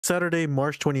Saturday,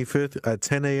 March 25th at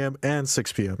 10 a.m. and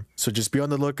 6 p.m. So just be on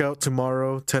the lookout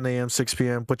tomorrow, 10 a.m., 6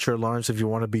 p.m. Put your alarms if you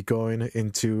want to be going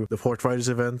into the Fort Fighters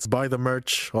event. Buy the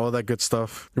merch, all that good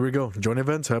stuff. Here we go. Join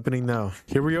event happening now.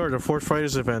 Here we are, the Fort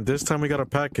Fighters event. This time we got a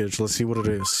package. Let's see what it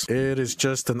is. It is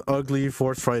just an ugly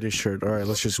Fort Fighters shirt. All right,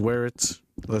 let's just wear it.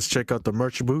 Let's check out the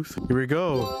merch booth. Here we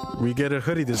go. We get a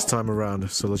hoodie this time around.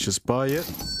 So let's just buy it.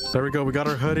 There we go. We got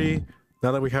our hoodie.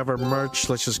 Now that we have our merch,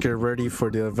 let's just get ready for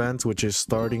the event, which is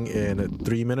starting in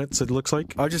 3 minutes, it looks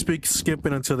like. I'll just be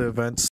skipping until the event